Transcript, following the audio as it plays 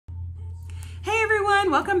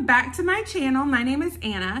welcome back to my channel. My name is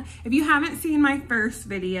Anna. If you haven't seen my first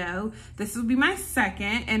video, this will be my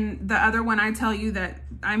second, and the other one I tell you that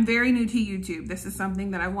I'm very new to YouTube. This is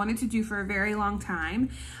something that I wanted to do for a very long time.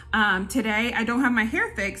 Today I don't have my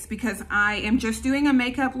hair fixed because I am just doing a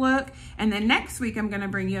makeup look, and then next week I'm gonna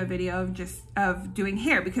bring you a video of doing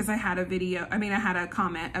hair because I had a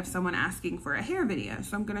comment of someone asking for a hair video.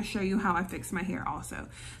 So I'm gonna show you how I fix my hair also.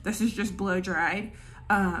 This is just blow dried.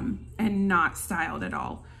 And not styled at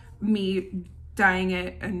all. Me dyeing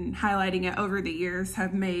it and highlighting it over the years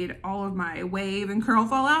have made all of my wave and curl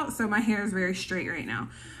fall out, so my hair is very straight right now.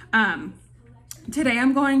 Today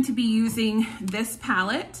I'm going to be using this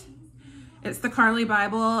palette. It's the Carli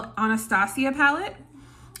Bybel Anastasia palette.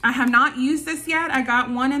 I have not used this yet. I got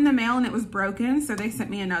one in the mail and it was broken, so they sent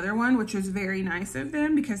me another one, which was very nice of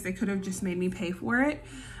them because they could have just made me pay for it.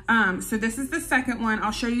 So this is the second one.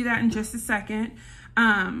 I'll show you that in just a second.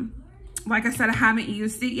 Like I said, I haven't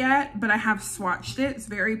used it yet, but I have swatched it. It's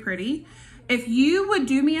very pretty. If you would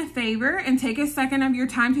do me a favor and take a second of your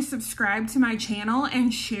time to subscribe to my channel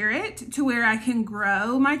and share it to where I can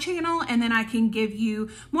grow my channel, and then I can give you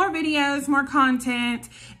more videos, more content,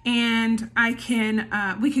 and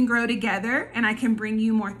we can grow together and I can bring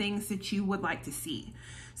you more things that you would like to see.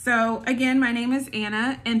 So again, my name is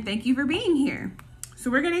Anna and thank you for being here. So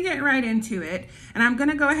we're gonna get right into it, and I'm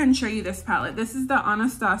gonna go ahead and show you this palette. This is the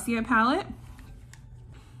Anastasia palette.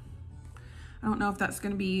 I don't know if that's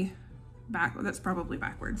gonna be back, that's probably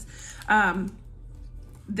backwards. Let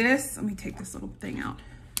me take this little thing out.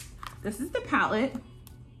 This is the palette.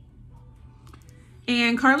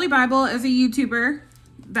 And Carli Bybel is a YouTuber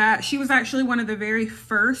that she was actually one of the very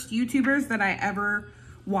first YouTubers that I ever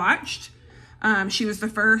watched. She was the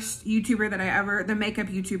first YouTuber the makeup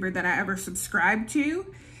YouTuber that I ever subscribed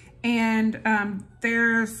to. And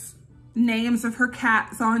there's names of her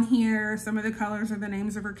cats on here. Some of the colors are the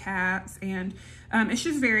names of her cats. And it's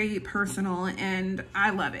just very personal and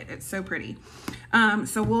I love it. It's so pretty. I'll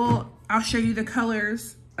show you the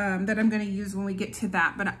colors that I'm gonna use when we get to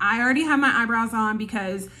that. But I already have my eyebrows on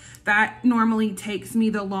because that normally takes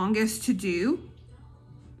me the longest to do.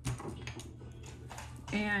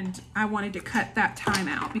 And I wanted to cut that time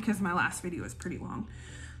out because my last video was pretty long.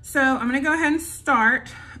 So I'm gonna go ahead and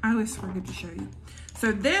start. I always forget to show you.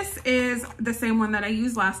 So this is the same one that I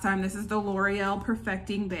used last time. This is the L'Oreal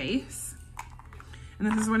Perfecting Base.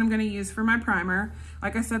 And this is what I'm gonna use for my primer.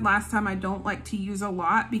 Like I said last time, I don't like to use a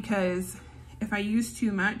lot because if I use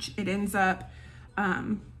too much, it ends up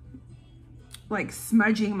like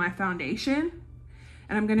smudging my foundation.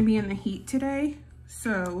 And I'm gonna be in the heat today,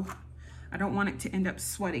 so I don't want it to end up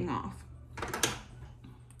sweating off.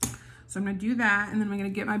 So I'm gonna do that, and then I'm gonna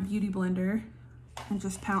get my beauty blender and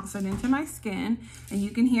just pounce it into my skin. And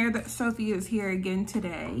you can hear that Sophie is here again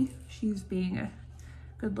today. She's being a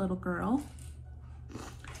good little girl.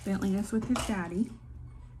 Bentley is with his daddy.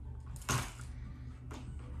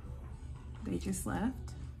 They just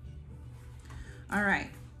left. All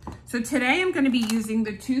right, so today I'm gonna be using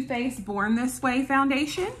the Too Faced Born This Way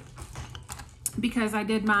foundation because I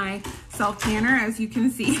did my self-tanner, as you can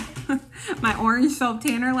see, my orange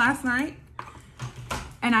self-tanner last night.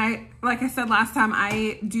 And like I said last time,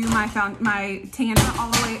 I do my tanner all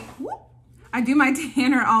the way, I do my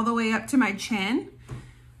tanner all the way up to my chin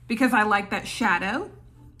because I like that shadow.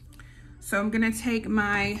 So I'm gonna take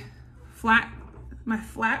my flat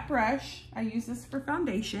brush. I use this for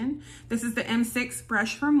foundation. This is the M6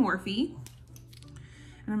 brush from Morphe.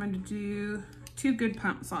 And I'm gonna do 2 good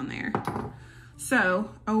pumps on there. So,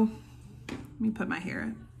 let me put my hair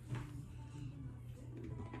in.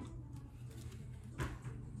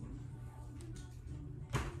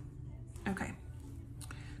 Okay,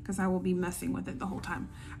 because I will be messing with it the whole time.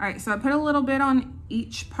 All right, so I put a little bit on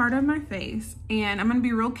each part of my face, and I'm gonna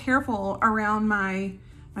be real careful around my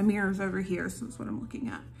mirror's over here, so that's what I'm looking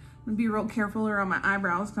at. I'm gonna be real careful around my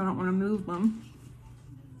eyebrows because I don't wanna move them.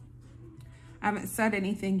 I haven't said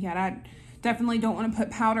anything yet. I definitely don't wanna put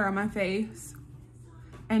powder on my face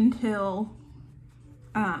until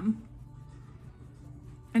I'm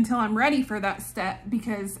ready for that step,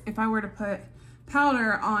 because if I were to put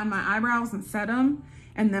powder on my eyebrows and set them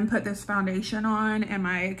and then put this foundation on and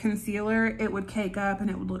my concealer, it would cake up and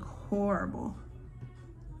it would look horrible.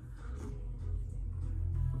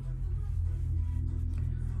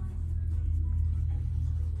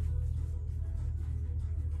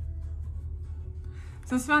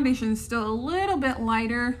 So this foundation is still a little bit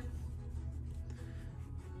lighter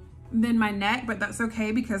than my neck, but that's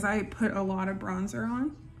okay because I put a lot of bronzer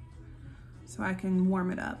on so I can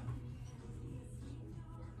warm it up.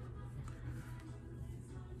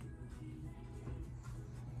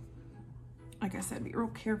 like I said, be real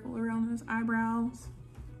careful around those eyebrows.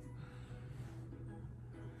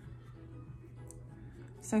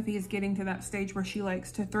 Sophie is getting to that stage where she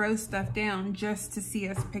likes to throw stuff down just to see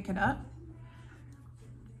us pick it up.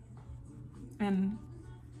 And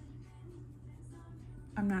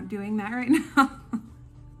I'm not doing that right now.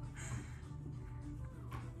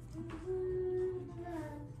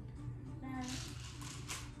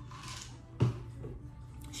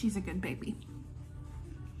 She's a good baby.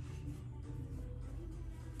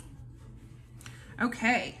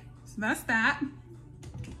 Okay, so that's that.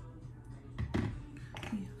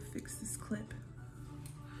 Let me fix this clip.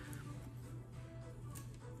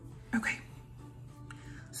 Okay.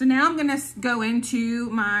 So now I'm gonna go into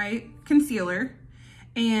my concealer.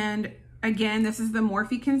 And again, this is the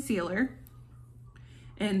Morphe concealer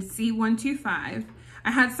in C125.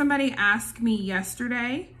 I had somebody ask me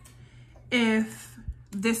yesterday if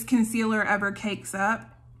this concealer ever cakes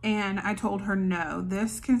up, and I told her no.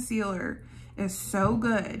 This concealer is so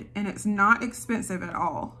good and it's not expensive at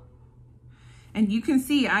all. And you can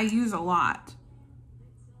see I use a lot.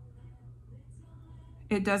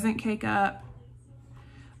 It doesn't cake up.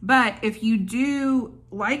 But if you do,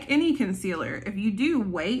 like any concealer, if you do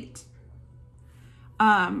wait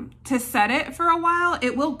to set it for a while,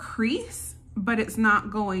 it will crease, but it's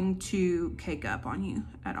not going to cake up on you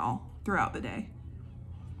at all throughout the day.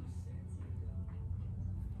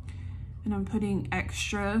 And I'm putting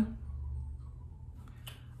extra,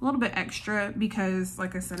 a little bit extra, because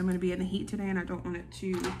like I said, I'm going to be in the heat today and I don't want it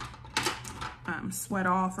to sweat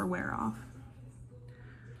off or wear off.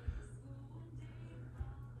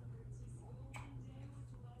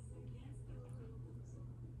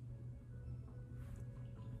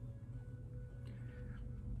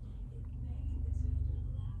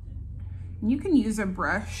 You can use a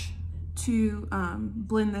brush to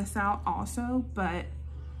blend this out also, but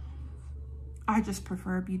I just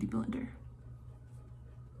prefer a beauty blender.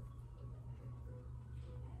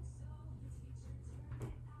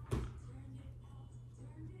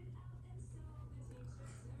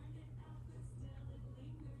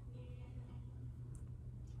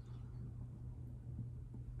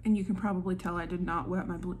 And you can probably tell I did not wet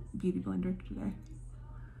my beauty blender today.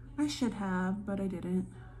 I should have, but I didn't.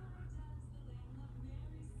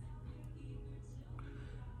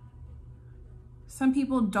 Some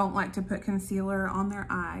people don't like to put concealer on their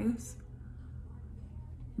eyes,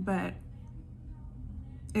 but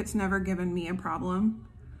it's never given me a problem.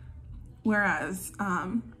 Whereas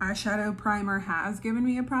eyeshadow primer has given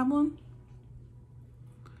me a problem.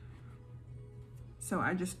 So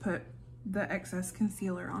I just put the excess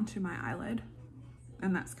concealer onto my eyelid,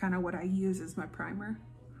 and that's kind of what I use as my primer.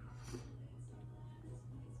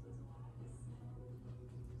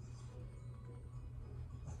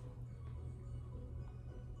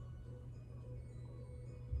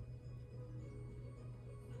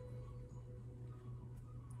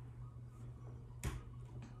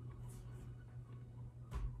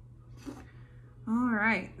 All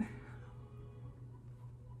right.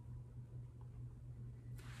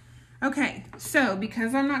 Okay, so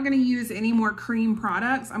because I'm not going to use any more cream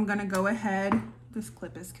products, I'm going to go ahead, this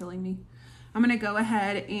clip is killing me. I'm going to go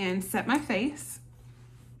ahead and set my face.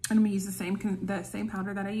 And I'm going to use the same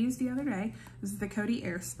powder that I used the other day. This is the Coty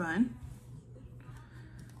Airspun.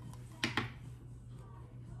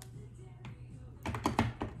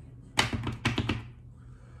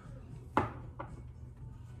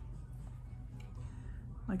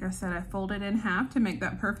 Like I said, I folded in half to make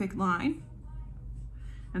that perfect line.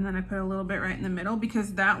 And then I put a little bit right in the middle,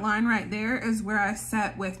 because that line right there is where I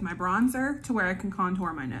set with my bronzer to where I can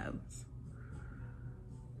contour my nose.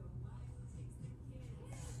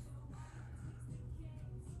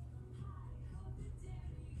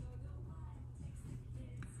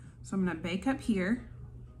 So I'm gonna bake up here.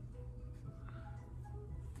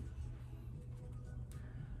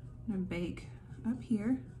 I'm gonna bake up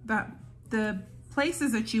here. The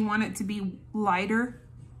places that you want it to be lighter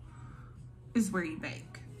is where you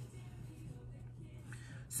bake.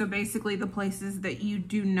 So basically the places that you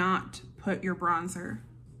do not put your bronzer,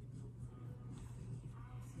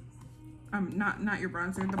 not your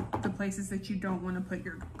bronzer, the places that you don't want to put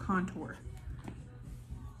your contour.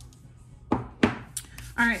 All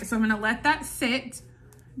right, so I'm gonna let that sit.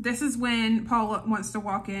 This is when Paul wants to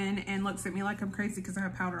walk in and looks at me like I'm crazy because I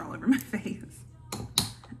have powder all over my face.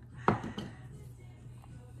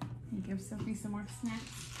 Give Sophie some more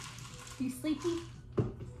snacks. You sleepy?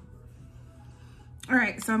 All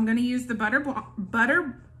right, so I'm gonna use the butter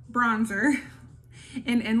bronzer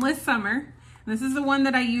in Endless Summer. This is the one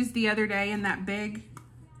that I used the other day in that big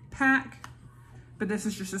pack, but this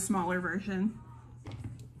is just a smaller version.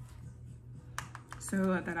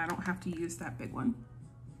 so that I don't have to use that big one.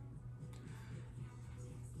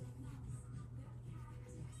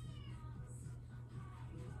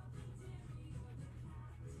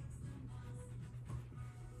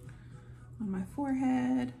 On my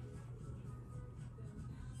forehead.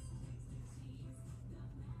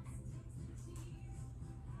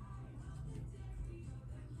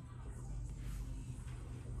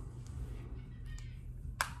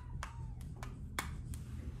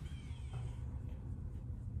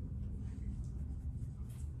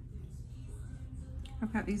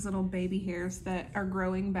 I've got these little baby hairs that are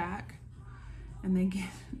growing back, and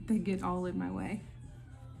they get all in my way.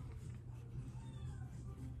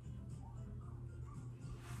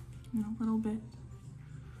 And a little bit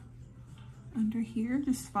under here,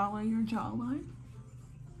 just follow your jawline.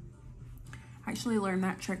 I actually learned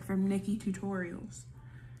that trick from Nikki Tutorials.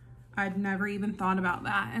 I'd never even thought about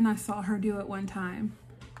that, and I saw her do it one time,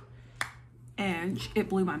 and it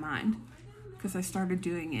blew my mind because I started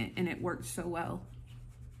doing it and it worked so well.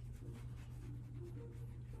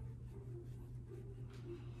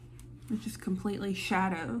 It just completely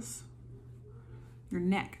shadows your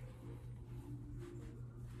neck.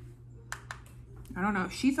 I don't know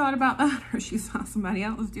if she thought about that or she saw somebody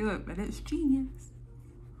else do it, but it's genius.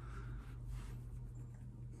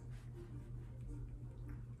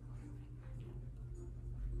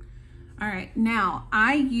 All right, now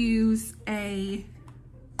I'm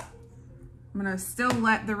gonna still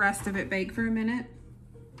let the rest of it bake for a minute.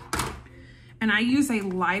 And I use a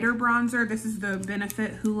lighter bronzer. This is the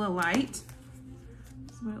Benefit Hula Light.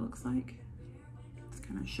 This is what it looks like. It's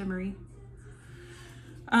kind of shimmery.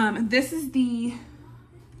 This is the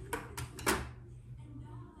I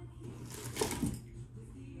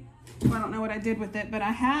don't know what I did with it, but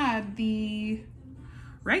I had the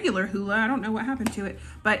regular Hula. I don't know what happened to it,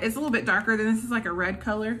 but it's a little bit darker than this. Is like a red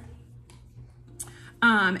color.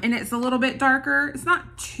 And it's a little bit darker. It's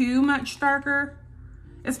not too much darker.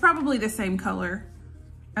 It's probably the same color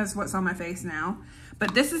as what's on my face now,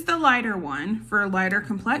 but this is the lighter one for lighter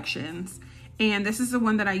complexions. And this is the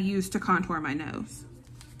one that I use to contour my nose.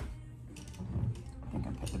 I think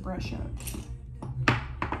I put the brush up.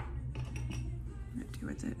 What do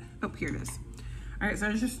with it? Oh, here it is. All right, so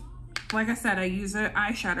I just, like I said, I use an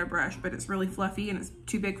eyeshadow brush, but it's really fluffy and it's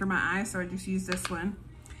too big for my eyes, so I just use this one.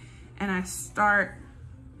 And I start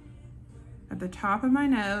at the top of my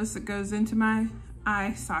nose. It goes into my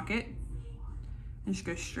eye socket and just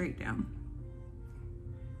goes straight down.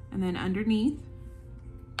 And then underneath.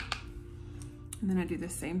 And then I do the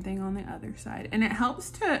same thing on the other side. And it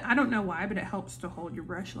helps to, I don't know why, but it helps to hold your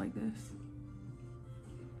brush like this.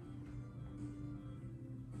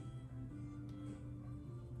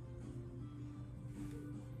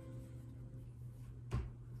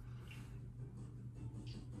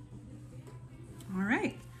 All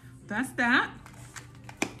right, that's that.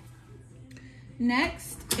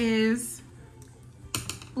 Next is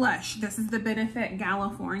blush. This is the Benefit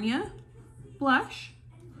California blush.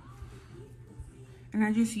 And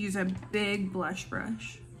I just use a big blush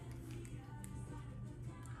brush.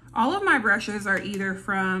 All of my brushes are either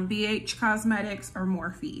from BH Cosmetics or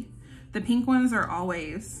Morphe. The pink ones are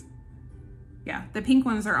always, the pink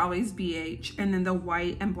ones are always BH, and then the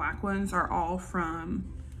white and black ones are all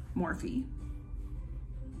from Morphe.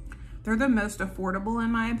 They're the most affordable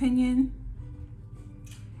in my opinion,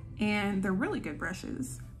 and they're really good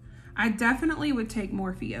brushes. I definitely would take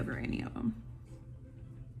Morphe over any of them.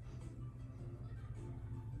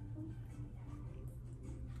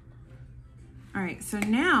 All right, so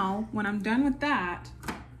now when I'm done with that,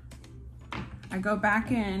 I go back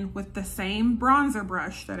in with the same bronzer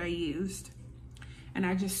brush that I used, and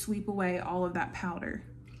I just sweep away all of that powder.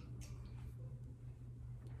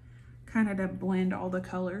 Kind of to blend all the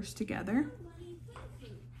colors together.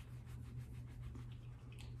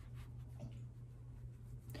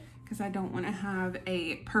 Because I don't want to have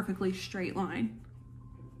a perfectly straight line.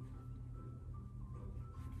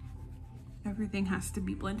 Everything has to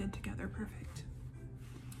be blended together perfect.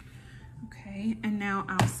 Okay, and now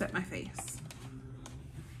I'll set my face.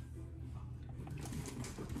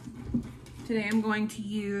 Today I'm going to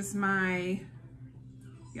use my,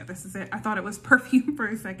 this is it. I thought it was perfume for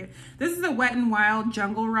a second. This is the Wet n Wild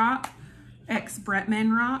Jungle Rock X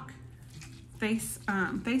Bretman Rock face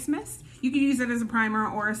mist. You can use it as a primer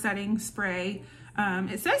or a setting spray.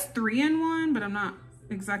 It says 3-in-1, but I'm not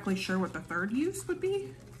exactly sure what the third use would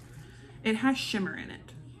be. It has shimmer in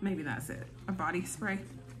it. Maybe that's it, a body spray.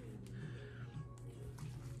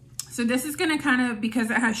 So this is gonna kind of,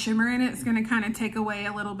 because it has shimmer in it, it's gonna kind of take away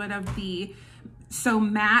a little bit of the so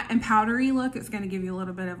matte and powdery look. It's gonna give you a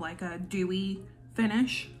little bit of like a dewy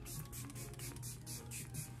finish.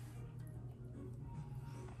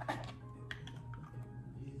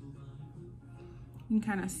 You can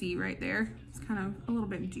kind of see right there. It's kind of a little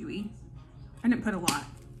bit dewy. I didn't put a lot.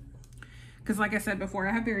 Because like I said before,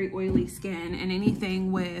 I have very oily skin, and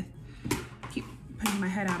anything with, keep putting my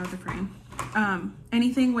head out of the frame.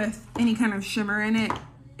 Anything with any kind of shimmer in it,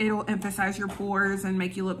 it'll emphasize your pores and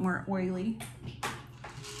make you look more oily.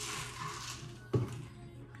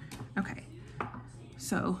 Okay,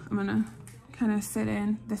 so I'm gonna kind of sit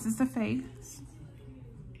in. This is the face.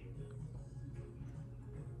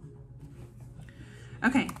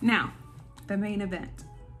 Okay, now the main event,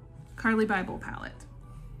 Carli Bybel palette.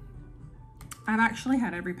 I've actually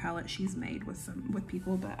had every palette she's made with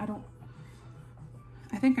people, but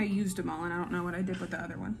I think I used them all, and I don't know what I did with the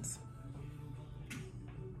other ones.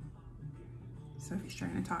 Sophie's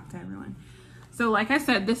trying to talk to everyone. So like I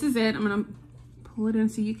said, this is it. I'm gonna pull it in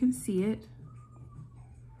so you can see it.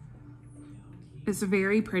 It's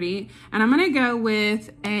very pretty. And I'm gonna go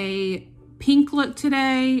with a pink look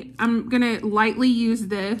today. I'm gonna lightly use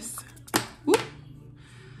this.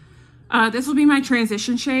 This will be my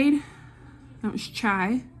transition shade. That was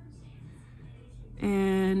Chai.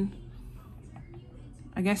 And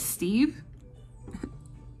I guess Steve.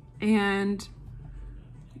 And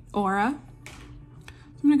Aura.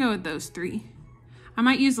 I'm gonna go with those three. I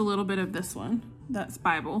might use a little bit of this one. That's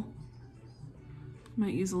Bybel.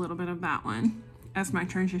 Might use a little bit of that one as my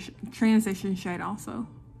transition shade also.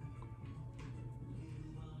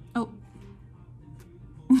 Oh.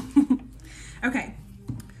 Okay.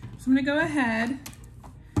 So I'm gonna go ahead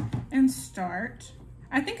and start.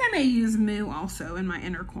 I think I may use Moo also in my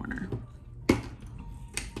inner corner.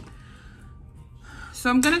 So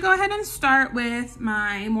I'm gonna go ahead and start with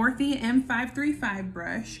my Morphe M535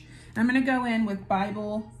 brush. I'm gonna go in with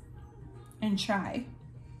Bybel and Chai.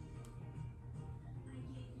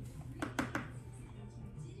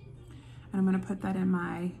 And I'm gonna put that in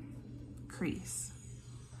my crease.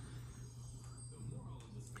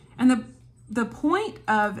 And the point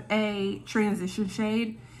of a transition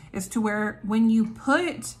shade is to where when you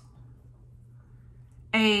put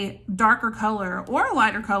a darker color or a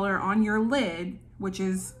lighter color on your lid, which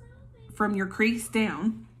is from your crease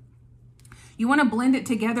down, you want to blend it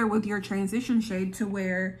together with your transition shade to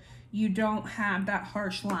where you don't have that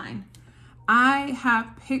harsh line. I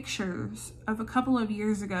have pictures of a couple of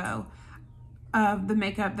years ago of the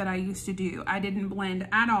makeup that I used to do. I didn't blend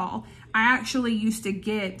at all. I actually used to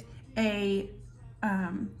get a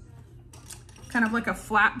kind of like a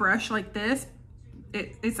flat brush like this.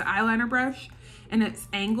 It's an eyeliner brush and it's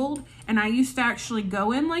angled, and I used to actually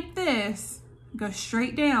go in like this, go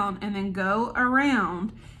straight down, and then go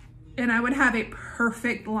around, and I would have a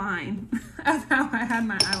perfect line of how I had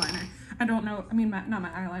my eyeliner. I don't know, I mean, not my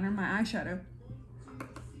eyeliner, my eyeshadow.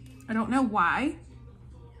 I don't know why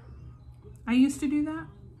I used to do that,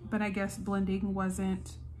 but I guess blending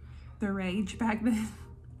wasn't the rage back then.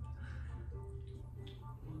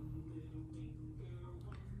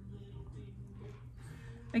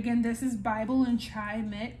 Again, this is Bybel and Chai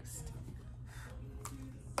mixed.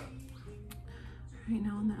 Right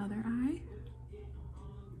now on the other eye.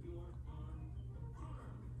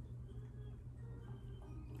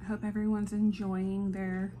 I hope everyone's enjoying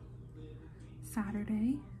their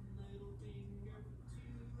Saturday.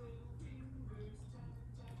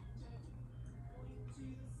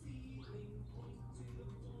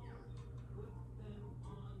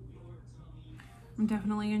 I'm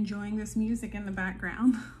definitely enjoying this music in the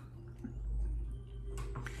background.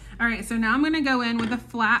 All right, so now I'm gonna go in with a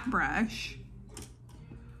flat brush.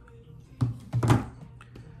 Let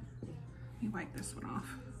me wipe this one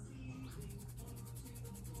off.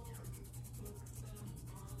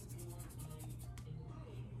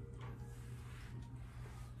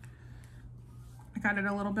 I got it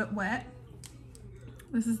a little bit wet.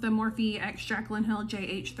 This is the Morphe X Jaclyn Hill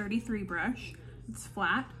JH33 brush. It's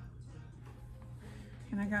flat.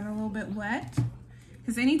 And I got a little bit wet,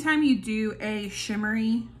 because anytime you do a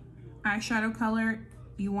shimmery eyeshadow color,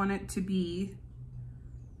 you want it to be,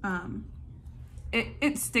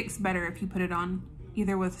 it sticks better if you put it on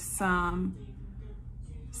either with some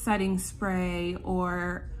setting spray,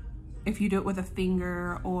 or if you do it with a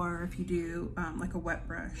finger, or if you do like a wet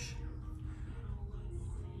brush.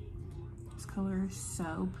 This color is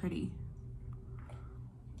so pretty.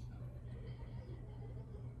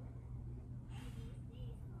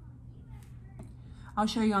 I'll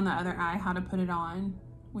show you on the other eye how to put it on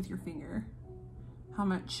with your finger, how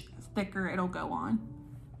much thicker it'll go on.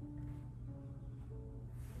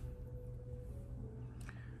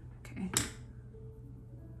 Okay.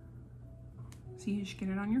 So you just get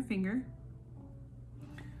it on your finger.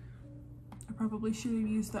 I probably should have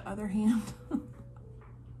used the other hand.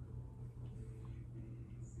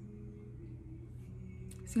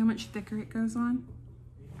 See how much thicker it goes on?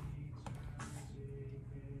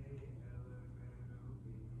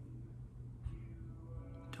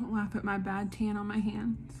 Don't laugh at my bad tan on my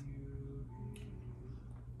hands.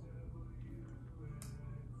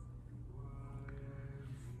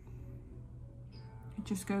 It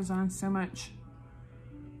just goes on so much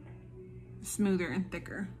smoother and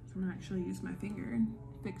thicker. So I'm gonna actually use my finger and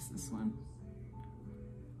fix this one.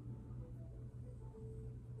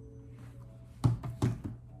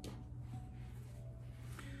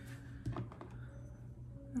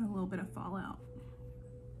 Got a little bit of fallout.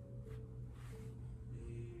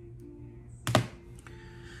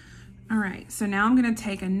 All right, so now I'm gonna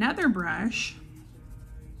take another brush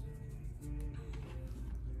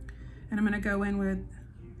and I'm gonna go in with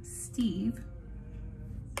Steve.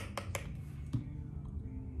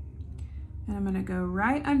 And I'm gonna go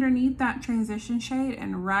right underneath that transition shade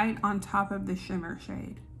and right on top of the shimmer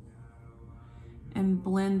shade. And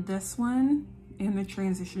blend this one and the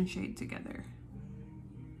transition shade together.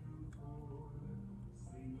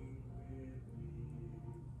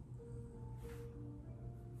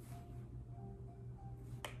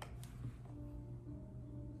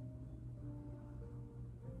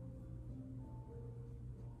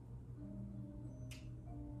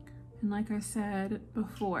 And like I said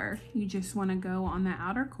before, you just want to go on the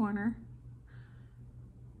outer corner,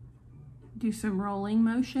 do some rolling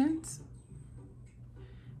motions,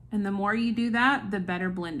 and the more you do that, the better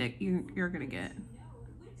blend it you're going to get.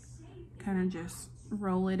 Kind of just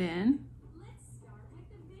roll it in.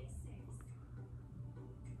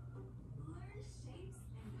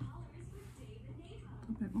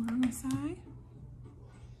 A bit more on the side.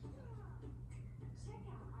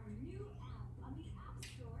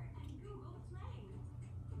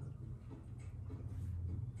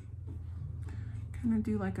 Kind of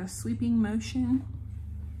do like a sweeping motion.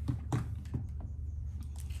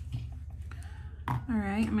 All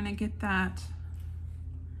right, I'm gonna get that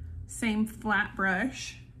same flat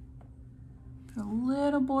brush, a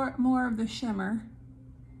little more of the shimmer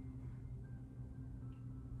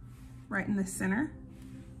right in the center.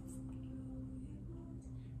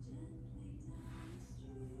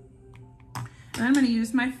 And I'm gonna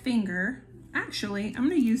use my finger. Actually, I'm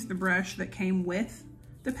gonna use the brush that came with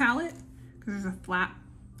the palette, because there's a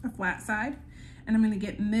flat side, and I'm going to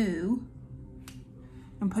get Moo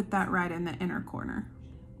and put that right in the inner corner,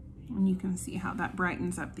 and you can see how that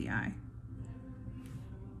brightens up the eye.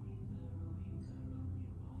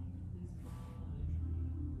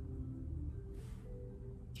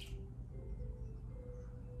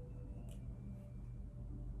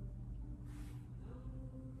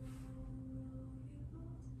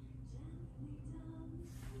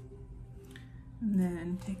 And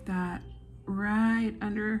then take that right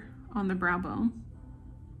under on the brow bone.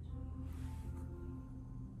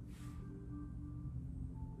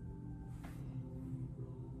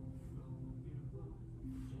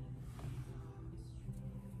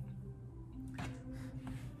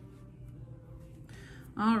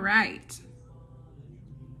 All right.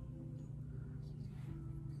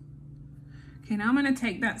 Okay, now I'm going to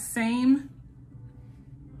take that same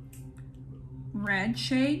red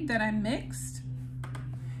shade that I mixed,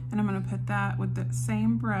 and I'm going to put that with the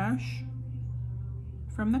same brush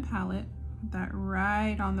from the palette, put that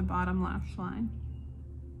right on the bottom lash line.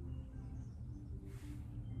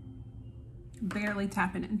 Barely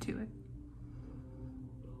tapping into it.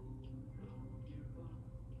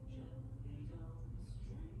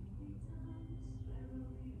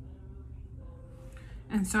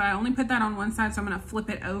 And so I only put that on one side, so I'm going to flip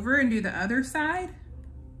it over and do the other side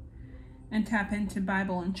and tap into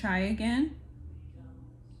Bybel and Chai again.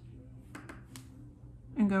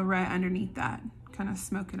 And go right underneath that, kind of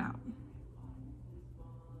smoke it out.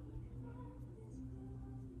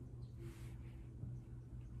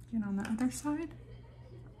 Get on the other side.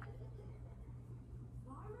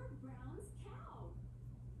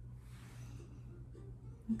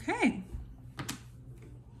 Okay.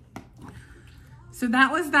 So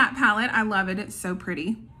that was that palette. I love it. It's so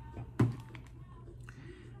pretty. And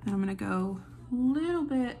I'm gonna go a little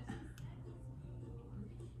bit.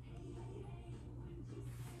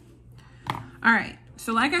 All right,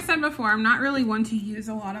 so like I said before, I'm not really one to use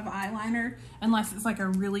a lot of eyeliner unless it's like a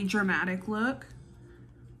really dramatic look.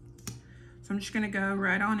 So I'm just gonna go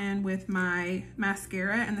right on in with my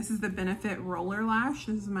mascara, and this is the Benefit Roller Lash.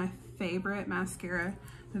 This is my favorite mascara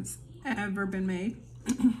that's ever been made.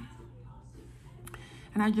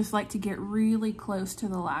 And I just like to get really close to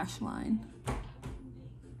the lash line.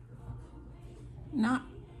 Not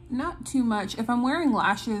too much. If I'm wearing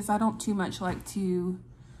lashes, I don't too much like to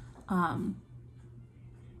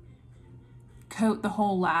coat the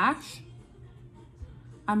whole lash.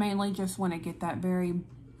 I mainly just want to get that very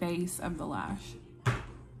base of the lash.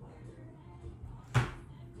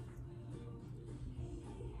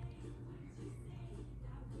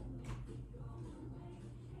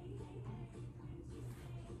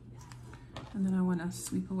 And then I want to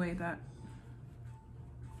sweep away that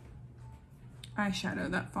eyeshadow,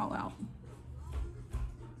 that fallout.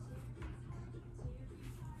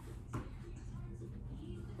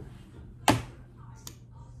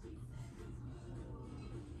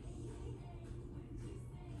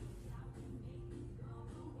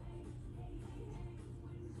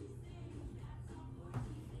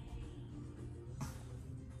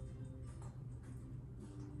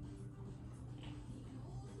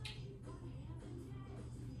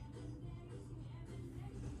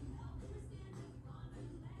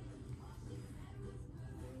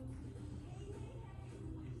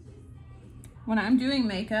 When I'm doing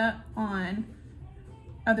makeup on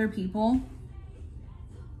other people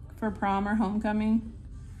for prom or homecoming,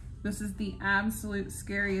 this is the absolute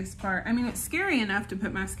scariest part. I mean, it's scary enough to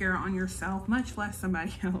put mascara on yourself, much less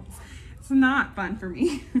somebody else. It's not fun for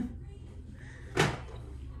me. All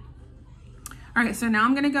right, so now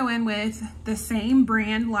I'm gonna go in with the same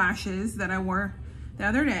brand lashes that I wore the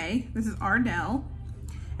other day. This is Ardell,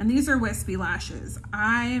 and these are wispy lashes.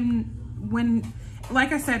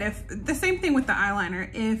 Like I said, if the same thing with the eyeliner,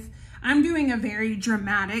 if I'm doing a very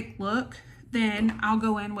dramatic look, then I'll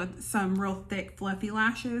go in with some real thick, fluffy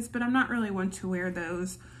lashes, but I'm not really one to wear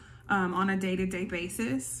those on a day-to-day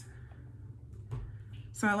basis.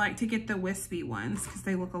 So I like to get the wispy ones because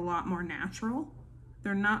they look a lot more natural.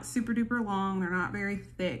 They're not super duper long. They're not very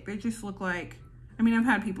thick. They just look like, I mean, I've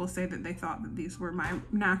had people say that they thought that these were my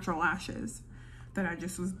natural lashes, that I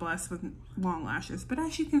just was blessed with long lashes. But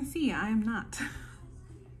as you can see, I am not.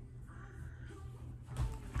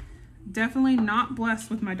 Definitely not blessed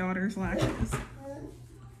with my daughter's lashes.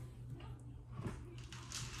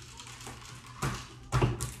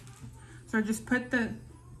 So I just put the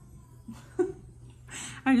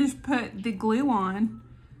glue on,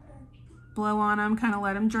 blow on them, kind of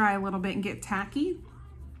let them dry a little bit and get tacky.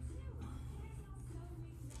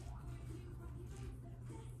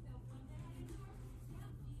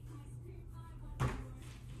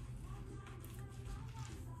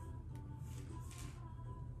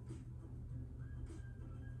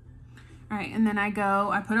 All right, and then I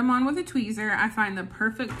put them on with a tweezer. I find the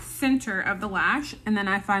perfect center of the lash, and then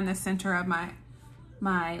I find the center of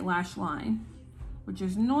my lash line, which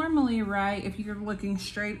is normally right, if you're looking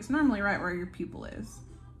straight, it's normally right where your pupil is.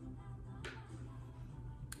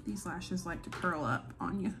 These lashes like to curl up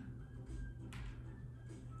on you.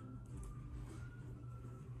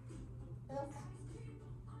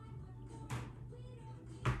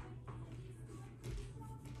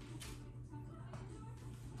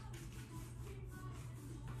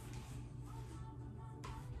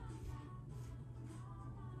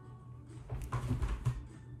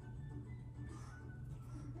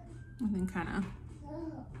 And then kind of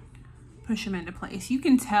push them into place. You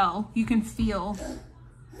can tell, you can feel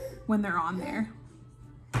when they're on there.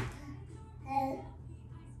 All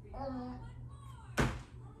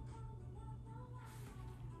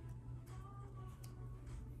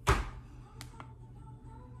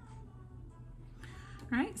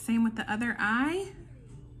right, same with the other eye.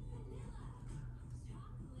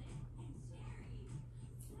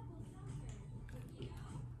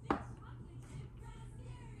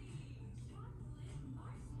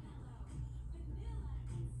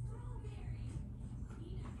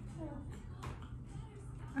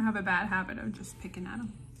 I have a bad habit of just picking at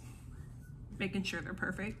them, making sure they're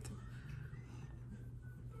perfect.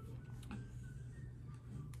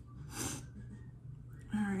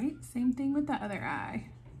 All right, same thing with the other eye.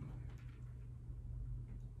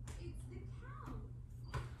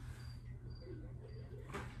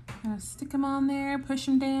 Gonna stick them on there, push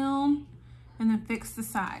them down, and then fix the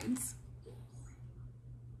sides.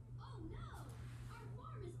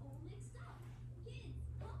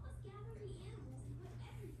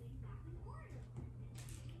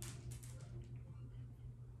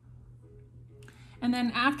 And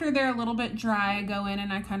then after they're a little bit dry, I go in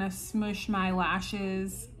and I kind of smush my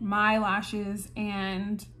lashes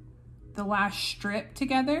and the lash strip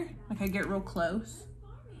together. Like I get real close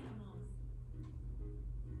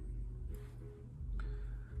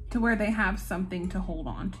to where they have something to hold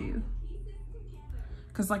on to.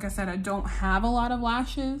 Because like I said, I don't have a lot of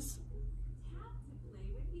lashes.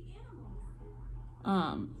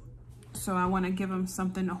 So I want to give them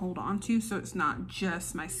something to hold on to so it's not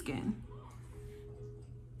just my skin.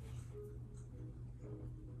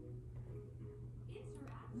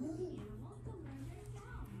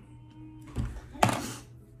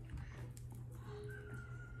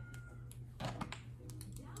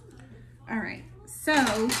 All right,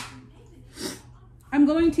 so I'm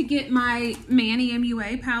going to get my Manny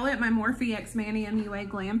MUA palette, my Morphe X Manny MUA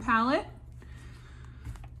Glam palette.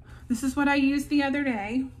 This is what I used the other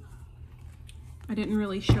day. I didn't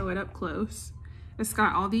really show it up close. It's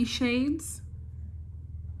got all these shades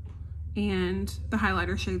and the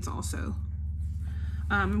highlighter shades also.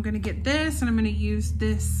 I'm gonna get this and I'm gonna use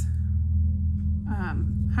this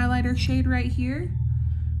highlighter shade right here.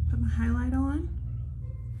 Put my highlight on.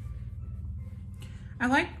 I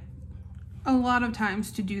like a lot of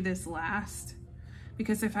times to do this last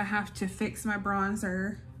because if I have to fix my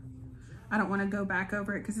bronzer, I don't want to go back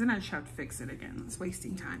over it because then I just have to fix it again. It's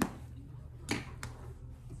wasting time.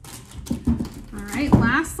 All right,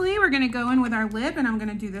 lastly, we're going to go in with our lip and I'm going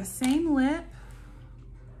to do the same lip.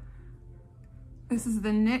 This is the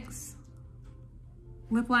NYX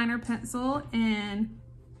lip liner pencil in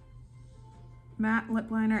matte lip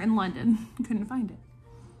liner in London. Couldn't find it.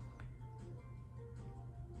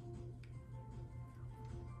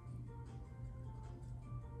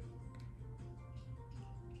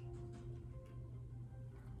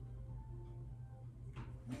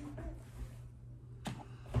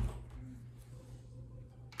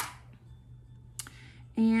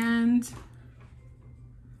 And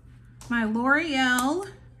my L'Oreal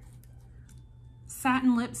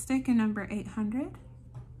satin lipstick in number 800.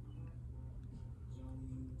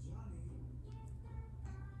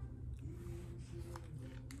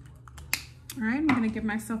 All right, I'm gonna give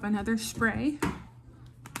myself another spray,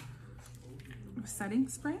 a setting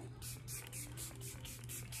spray.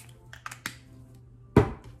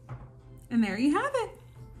 And there you have it.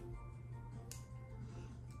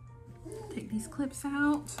 Take these clips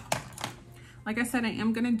out. Like I said, I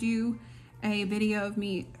am gonna do a video of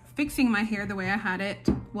me fixing my hair the way I had it.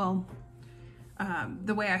 Well,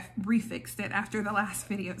 the way I refixed it after the last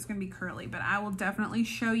video. It's gonna be curly, but I will definitely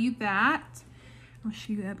show you that. I'll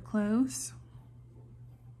show you up close.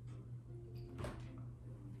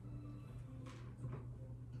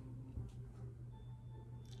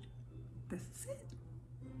 This is it.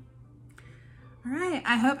 All right,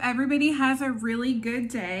 I hope everybody has a really good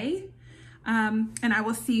day. And I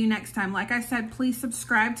will see you next time. Like I said, please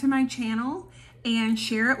subscribe to my channel and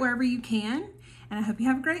share it wherever you can. And I hope you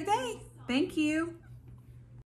have a great day. Thank you.